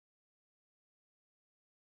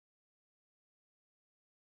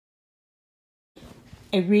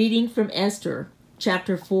A reading from Esther,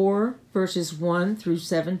 chapter 4, verses 1 through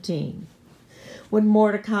 17. When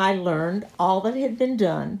Mordecai learned all that had been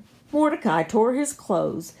done, Mordecai tore his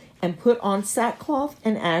clothes and put on sackcloth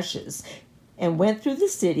and ashes, and went through the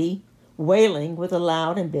city, wailing with a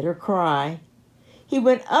loud and bitter cry. He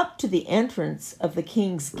went up to the entrance of the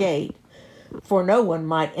king's gate, for no one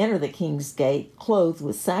might enter the king's gate clothed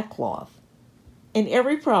with sackcloth. In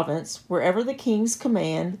every province, wherever the king's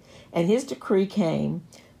command and his decree came,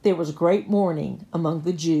 there was great mourning among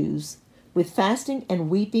the Jews, with fasting and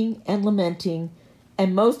weeping and lamenting,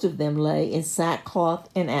 and most of them lay in sackcloth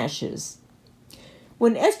and ashes.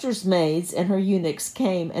 When Esther's maids and her eunuchs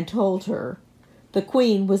came and told her, the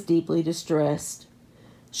queen was deeply distressed.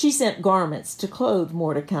 She sent garments to clothe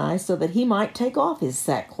Mordecai so that he might take off his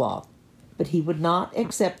sackcloth, but he would not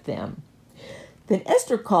accept them. Then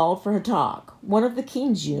Esther called for Helton, one of the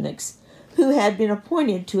king's eunuchs, who had been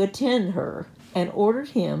appointed to attend her, and ordered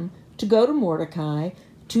him to go to Mordecai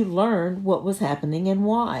to learn what was happening and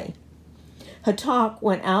why. Helton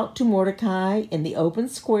went out to Mordecai in the open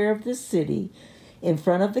square of the city in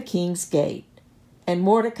front of the king's gate, and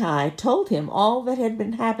Mordecai told him all that had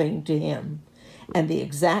been happening to him, and the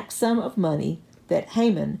exact sum of money that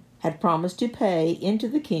Haman had promised to pay into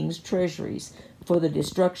the king's treasuries for the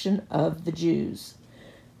destruction of the Jews.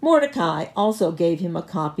 Mordecai also gave him a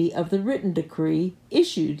copy of the written decree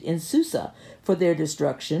issued in Susa for their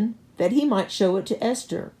destruction, that he might show it to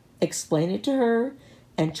Esther, explain it to her,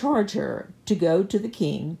 and charge her to go to the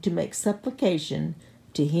king to make supplication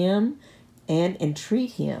to him and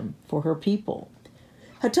entreat him for her people.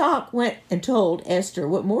 Helton went and told Esther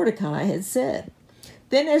what Mordecai had said.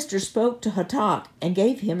 Then Esther spoke to Helton and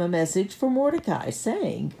gave him a message for Mordecai,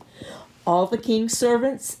 saying, all the king's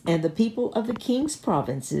servants and the people of the king's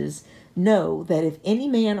provinces know that if any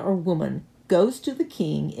man or woman goes to the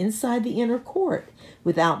king inside the inner court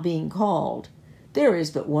without being called, there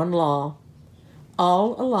is but one law.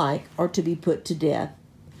 All alike are to be put to death.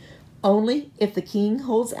 Only if the king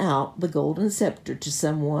holds out the golden scepter to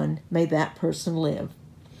someone may that person live.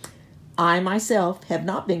 I myself have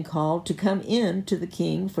not been called to come in to the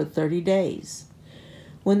king for 30 days.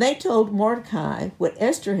 When they told Mordecai what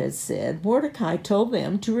Esther had said, Mordecai told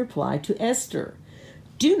them to reply to Esther,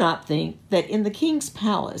 do not think that in the king's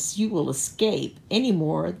palace you will escape any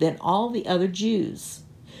more than all the other Jews.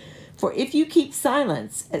 For if you keep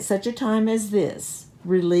silence at such a time as this,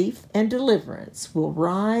 relief and deliverance will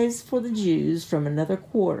rise for the Jews from another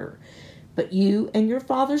quarter, but you and your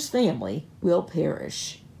father's family will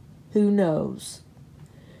perish. Who knows?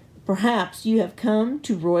 Perhaps you have come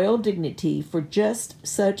to royal dignity for just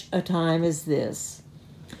such a time as this.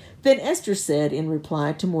 Then Esther said in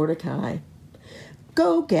reply to Mordecai,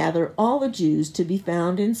 go gather all the Jews to be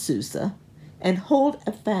found in Susa, and hold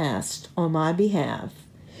a fast on my behalf,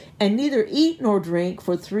 and neither eat nor drink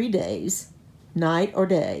for 3 days, night or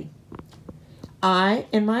day. I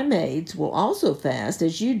and my maids will also fast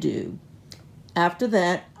as you do. After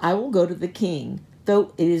that I will go to the king,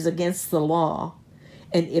 though it is against the law.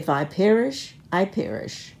 And if I perish, I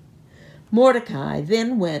perish. Mordecai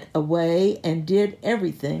then went away and did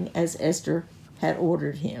everything as Esther had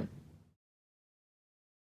ordered him.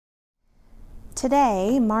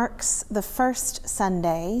 Today marks the first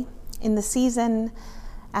Sunday in the season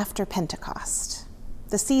after Pentecost,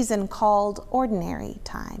 the season called Ordinary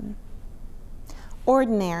Time.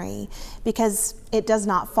 Ordinary because it does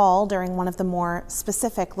not fall during one of the more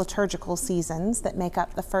specific liturgical seasons that make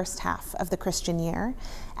up the first half of the Christian year: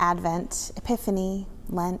 Advent, Epiphany,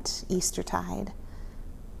 Lent, Eastertide.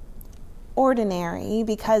 Ordinary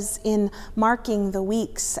because in marking the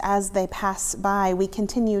weeks as they pass by, we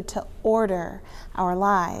continue to order our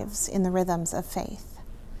lives in the rhythms of faith.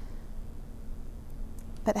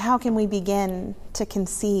 But how can we begin to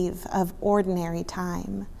conceive of ordinary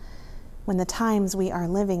time when the times we are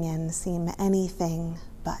living in seem anything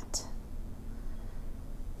but?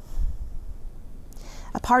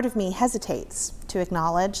 A part of me hesitates to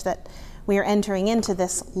acknowledge that we are entering into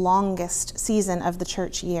this longest season of the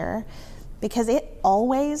church year, because it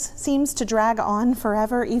always seems to drag on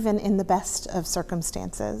forever, even in the best of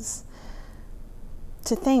circumstances.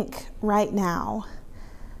 To think right now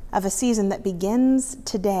of a season that begins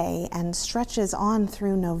today and stretches on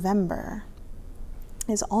through November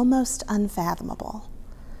is almost unfathomable.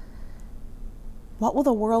 What will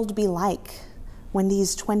the world be like when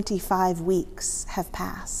these 25 weeks have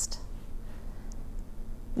passed?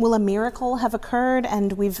 Will a miracle have occurred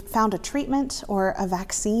and we've found a treatment or a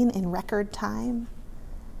vaccine in record time?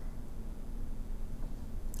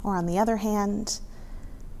 Or on the other hand,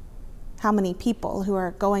 how many people who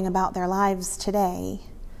are going about their lives today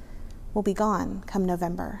will be gone come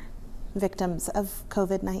November, victims of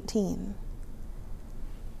COVID-19?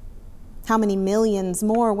 How many millions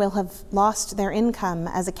more will have lost their income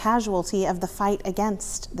as a casualty of the fight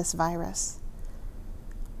against this virus?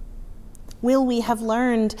 Will we have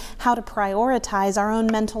learned how to prioritize our own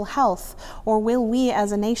mental health, or will we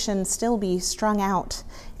as a nation still be strung out,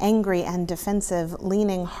 angry and defensive,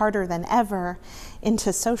 leaning harder than ever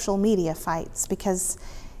into social media fights because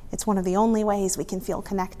it's one of the only ways we can feel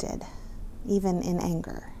connected, even in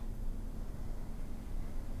anger?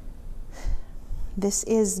 This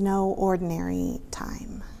is no ordinary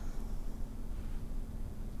time.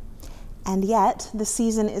 And yet, the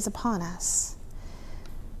season is upon us.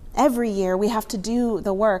 Every year we have to do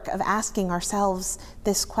the work of asking ourselves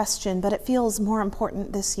this question, but it feels more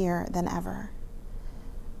important this year than ever.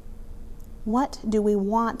 What do we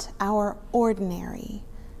want our ordinary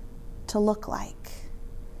to look like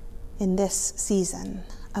in this season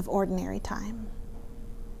of ordinary time?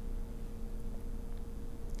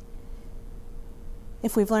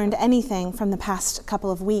 If we've learned anything from the past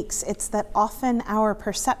couple of weeks, it's that often our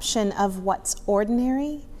perception of what's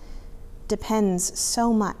ordinary depends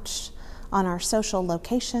so much on our social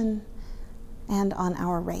location and on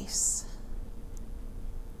our race.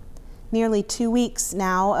 Nearly 2 weeks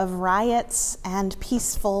now of riots and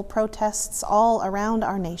peaceful protests all around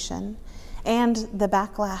our nation, and the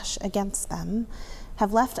backlash against them,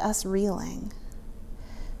 have left us reeling.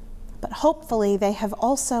 But hopefully they have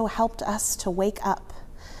also helped us to wake up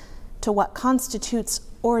to what constitutes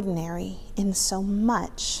ordinary in so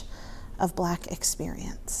much of Black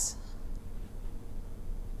experience.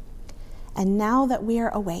 And now that we are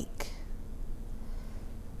awake,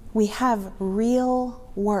 we have real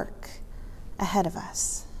work ahead of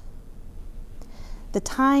us. The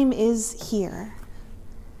time is here,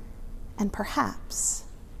 and perhaps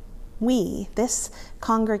we, this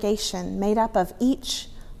congregation made up of each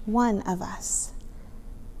one of us,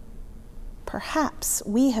 perhaps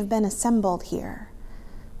we have been assembled here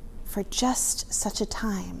for just such a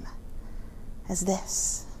time as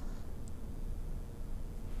this.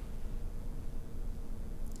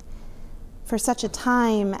 For such a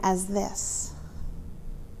time as this.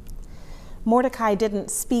 Mordecai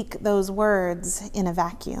didn't speak those words in a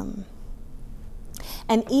vacuum.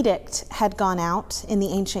 An edict had gone out in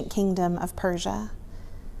the ancient kingdom of Persia,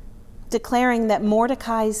 declaring that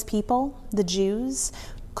Mordecai's people, the Jews,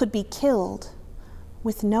 could be killed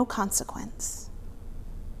with no consequence.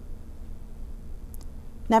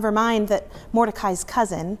 Never mind that Mordecai's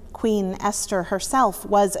cousin, Queen Esther herself,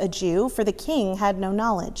 was a Jew, for the king had no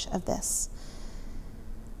knowledge of this.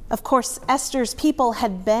 Of course, Esther's people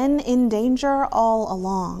had been in danger all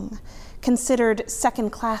along, considered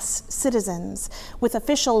second-class citizens, with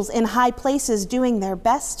officials in high places doing their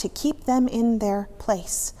best to keep them in their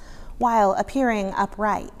place, while appearing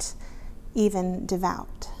upright, even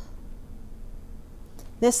devout.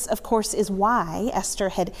 This, of course, is why Esther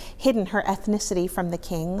had hidden her ethnicity from the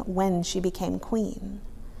king when she became queen.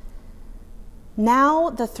 Now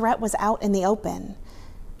the threat was out in the open.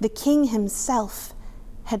 The king himself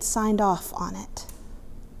had signed off on it.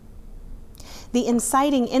 The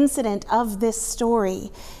inciting incident of this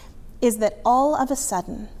story is that all of a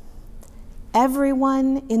sudden,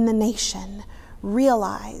 everyone in the nation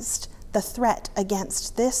realized the threat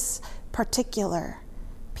against this particular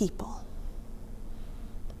people.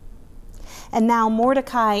 And now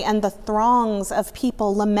Mordecai and the throngs of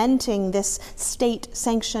people lamenting this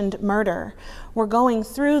state-sanctioned murder were going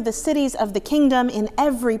through the cities of the kingdom in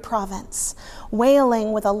every province,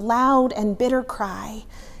 wailing with a loud and bitter cry,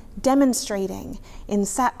 demonstrating in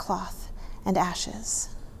sackcloth and ashes.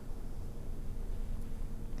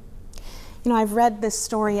 I've read this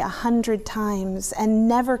story 100 times and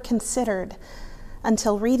never considered,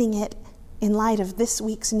 until reading it in light of this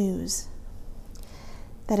week's news,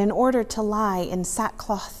 that in order to lie in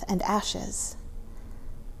sackcloth and ashes,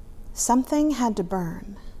 something had to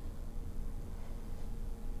burn.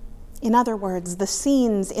 In other words, the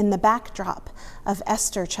scenes in the backdrop of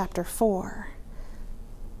Esther chapter 4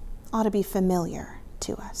 ought to be familiar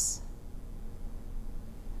to us.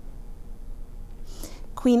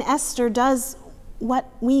 Queen Esther does what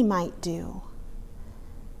we might do.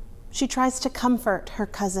 She tries to comfort her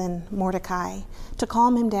cousin Mordecai, to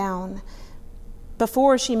calm him down,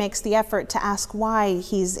 before she makes the effort to ask why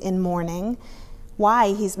he's in mourning,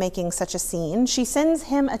 why he's making such a scene. She sends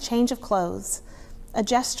him a change of clothes, a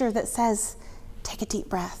gesture that says, take a deep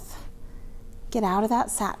breath, get out of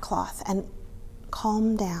that sackcloth, and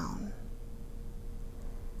calm down.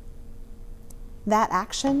 That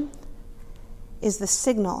action is the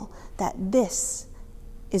signal that this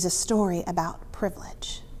is a story about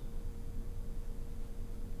privilege.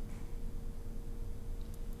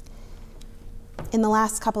 In the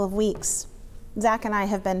last couple of weeks, Zach and I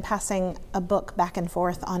have been passing a book back and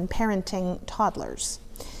forth on parenting toddlers,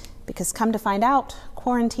 because come to find out,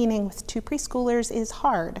 quarantining with 2 preschoolers is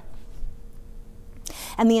hard.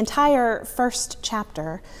 And the entire first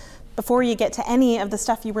chapter, before you get to any of the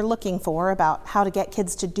stuff you were looking for about how to get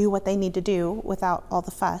kids to do what they need to do without all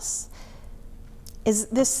the fuss, is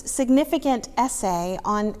this significant essay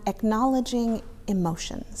on acknowledging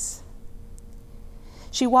emotions.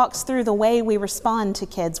 She walks through the way we respond to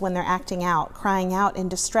kids when they're acting out, crying out in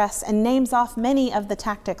distress, and names off many of the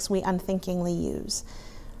tactics we unthinkingly use.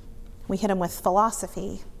 We hit them with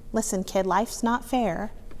philosophy. Listen, kid, life's not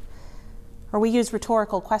fair. Or we use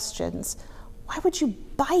rhetorical questions. Why would you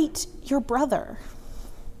bite your brother?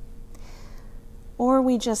 Or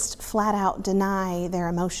we just flat out deny their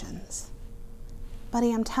emotions.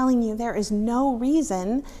 Buddy, I'm telling you, there is no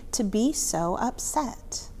reason to be so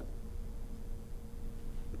upset.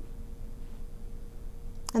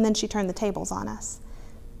 And then she turned the tables on us.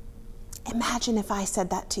 Imagine if I said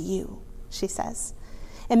that to you, she says.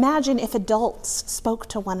 Imagine if adults spoke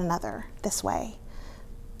to one another this way.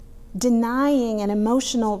 Denying an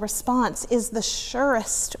emotional response is the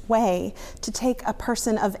surest way to take a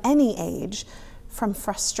person of any age from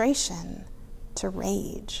frustration to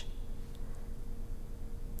rage.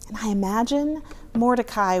 And I imagine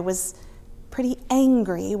Mordecai was pretty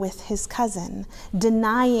angry with his cousin,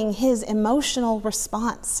 denying his emotional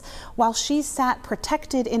response while she sat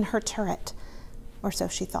protected in her turret, or so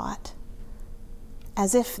she thought,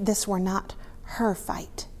 as if this were not her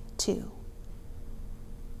fight too.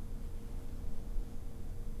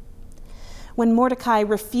 When Mordecai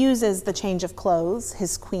refuses the change of clothes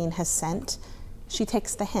his queen has sent, she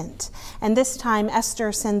takes the hint, and this time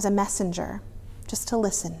Esther sends a messenger just to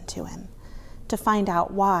listen to him, to find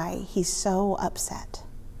out why he's so upset.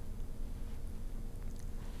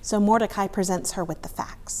 So Mordecai presents her with the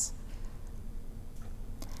facts.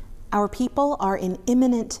 Our people are in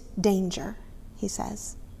imminent danger, he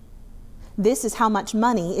says. This is how much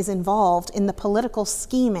money is involved in the political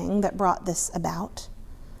scheming that brought this about.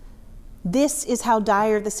 This is how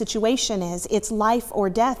dire the situation is. It's life or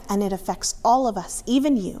death, and it affects all of us,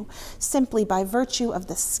 even you, simply by virtue of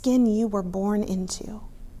the skin you were born into.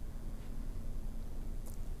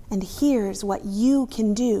 And here's what you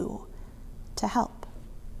can do to help.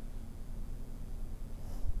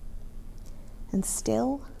 And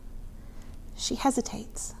still, she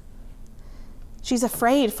hesitates. She's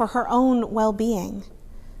afraid for her own well-being.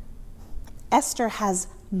 Esther has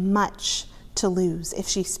much to lose if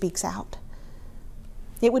she speaks out.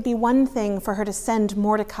 It would be one thing for her to send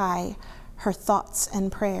Mordecai her thoughts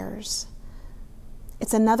and prayers.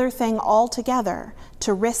 It's another thing altogether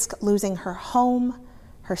to risk losing her home,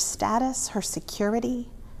 her status, her security,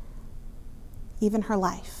 even her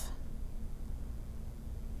life.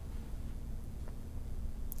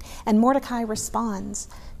 And Mordecai responds,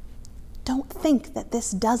 "Don't think that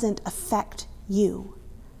this doesn't affect you.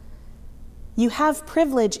 You have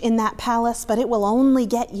privilege in that palace, but it will only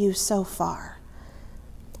get you so far.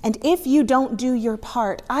 And if you don't do your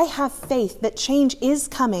part, I have faith that change is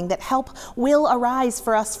coming, that help will arise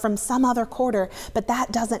for us from some other quarter, but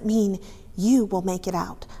that doesn't mean you will make it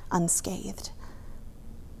out unscathed.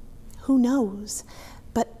 Who knows?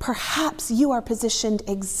 But perhaps you are positioned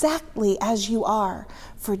exactly as you are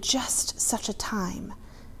for just such a time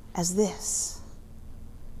as this."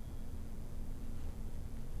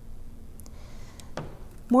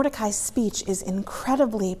 Mordecai's speech is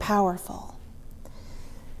incredibly powerful.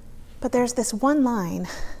 But there's this one line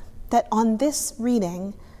that on this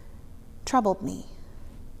reading troubled me.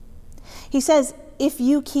 He says, "If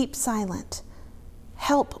you keep silent,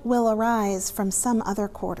 help will arise from some other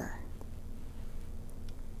quarter."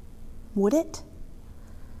 Would it?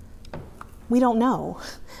 We don't know.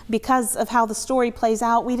 Because of how the story plays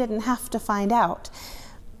out, we didn't have to find out.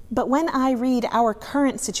 But when I read our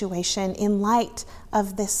current situation in light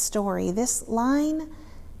of this story, this line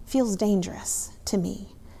feels dangerous to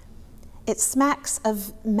me. It smacks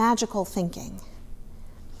of magical thinking,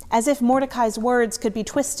 as if Mordecai's words could be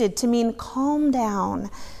twisted to mean, calm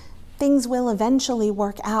down, things will eventually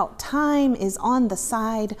work out, time is on the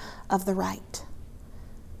side of the right.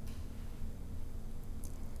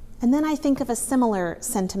 And then I think of a similar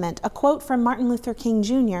sentiment, a quote from Martin Luther King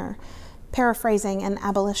Jr., paraphrasing an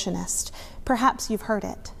abolitionist. Perhaps you've heard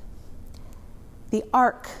it. "The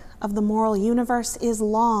arc of the moral universe is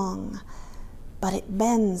long, but it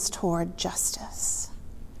bends toward justice."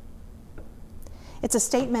 It's a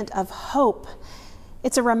statement of hope.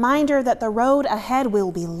 It's a reminder that the road ahead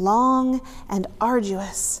will be long and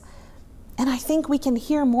arduous. And I think we can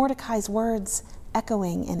hear Mordecai's words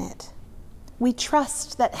echoing in it. We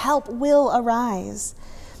trust that help will arise.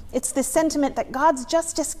 It's the sentiment that God's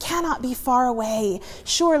justice cannot be far away.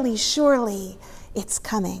 Surely, surely, it's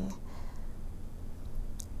coming.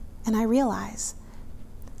 And I realize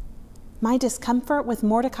my discomfort with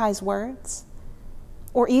Mordecai's words,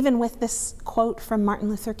 or even with this quote from Martin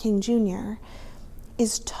Luther King Jr.,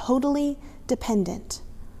 is totally dependent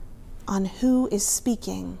on who is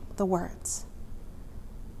speaking the words.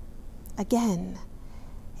 Again,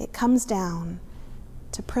 it comes down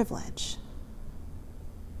to privilege.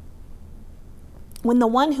 When the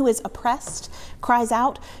one who is oppressed cries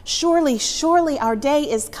out, "Surely, surely our day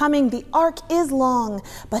is coming, the arc is long,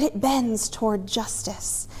 but it bends toward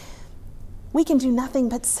justice," we can do nothing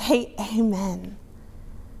but say amen.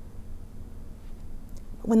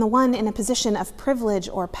 When the one in a position of privilege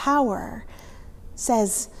or power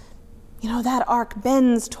says, that arc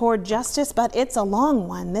bends toward justice, but it's a long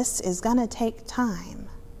one. This is going to take time.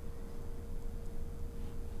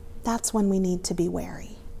 That's when we need to be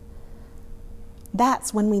wary.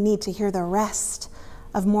 That's when we need to hear the rest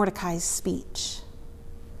of Mordecai's speech.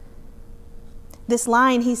 This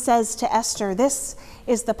line he says to Esther, this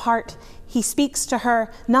is the part he speaks to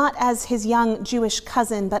her not as his young Jewish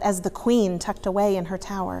cousin, but as the queen tucked away in her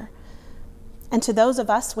tower. And to those of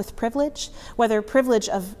us with privilege, whether privilege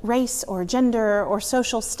of race or gender or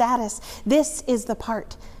social status, this is the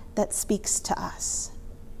part that speaks to us.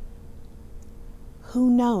 Who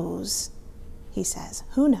knows, he says,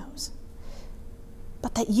 who knows,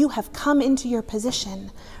 but that you have come into your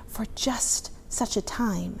position for just such a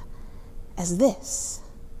time as this.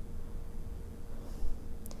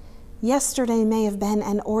 Yesterday may have been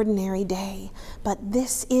an ordinary day, but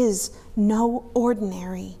this is no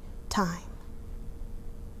ordinary time.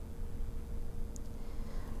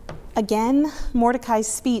 Again, Mordecai's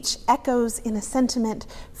speech echoes in a sentiment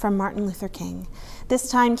from Martin Luther King. This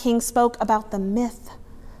time, King spoke about the myth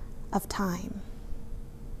of time.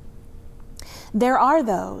 There are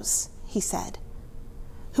those, he said,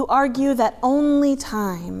 who argue that only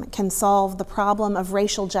time can solve the problem of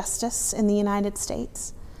racial justice in the United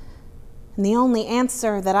States. And the only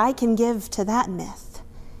answer that I can give to that myth,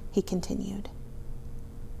 he continued,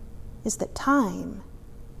 is that time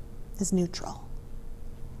is neutral.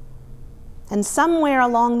 And somewhere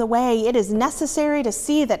along the way, it is necessary to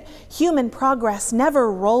see that human progress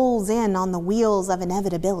never rolls in on the wheels of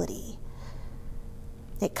inevitability.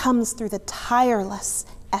 It comes through the tireless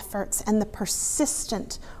efforts and the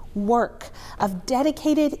persistent work of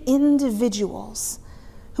dedicated individuals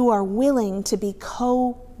who are willing to be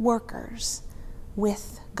co-workers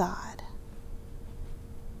with God.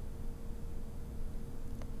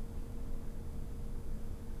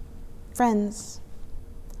 Friends,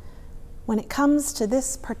 when it comes to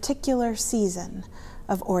this particular season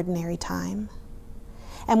of ordinary time,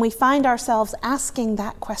 and we find ourselves asking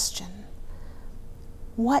that question,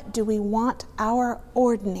 what do we want our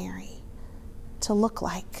ordinary to look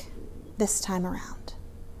like this time around?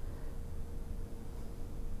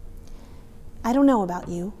 I don't know about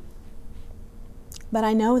you, but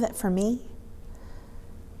I know that for me,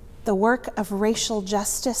 the work of racial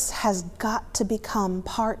justice has got to become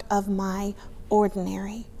part of my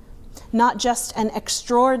ordinary, not just an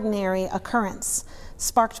extraordinary occurrence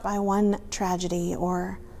sparked by one tragedy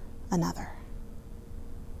or another.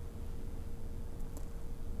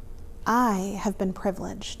 I have been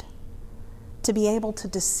privileged to be able to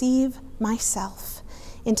deceive myself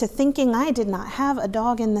into thinking I did not have a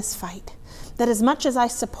dog in this fight, that as much as I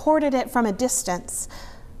supported it from a distance,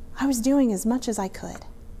 I was doing as much as I could.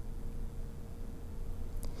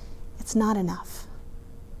 It's not enough.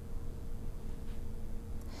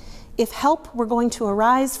 If help were going to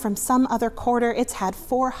arise from some other quarter, it's had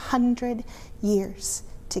 400 years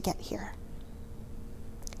to get here.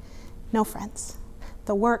 No, friends,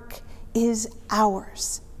 the work is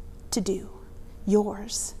ours to do,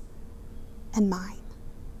 yours and mine.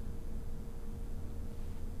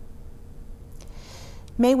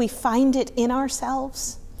 May we find it in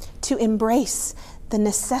ourselves to embrace the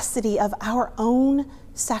necessity of our own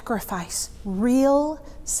sacrifice, real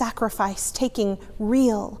sacrifice, taking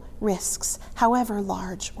real risks, however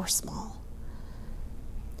large or small.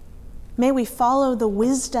 May we follow the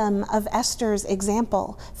wisdom of Esther's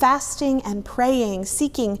example, fasting and praying,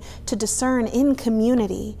 seeking to discern in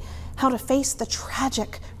community how to face the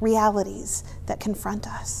tragic realities that confront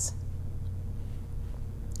us.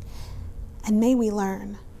 And may we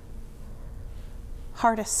learn,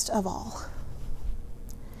 hardest of all,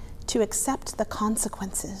 to accept the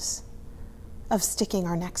consequences of sticking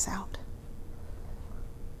our necks out.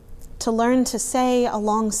 To learn to say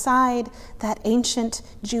alongside that ancient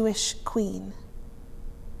Jewish queen,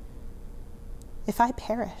 if I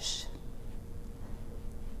perish,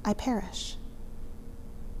 I perish.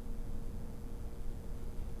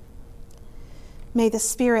 May the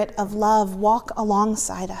Spirit of love walk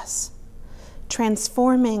alongside us,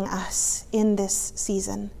 transforming us in this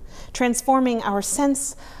season, transforming our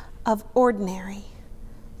sense of ordinary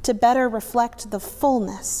to better reflect the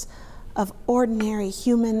fullness of ordinary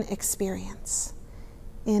human experience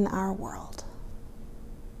in our world.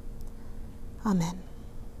 Amen.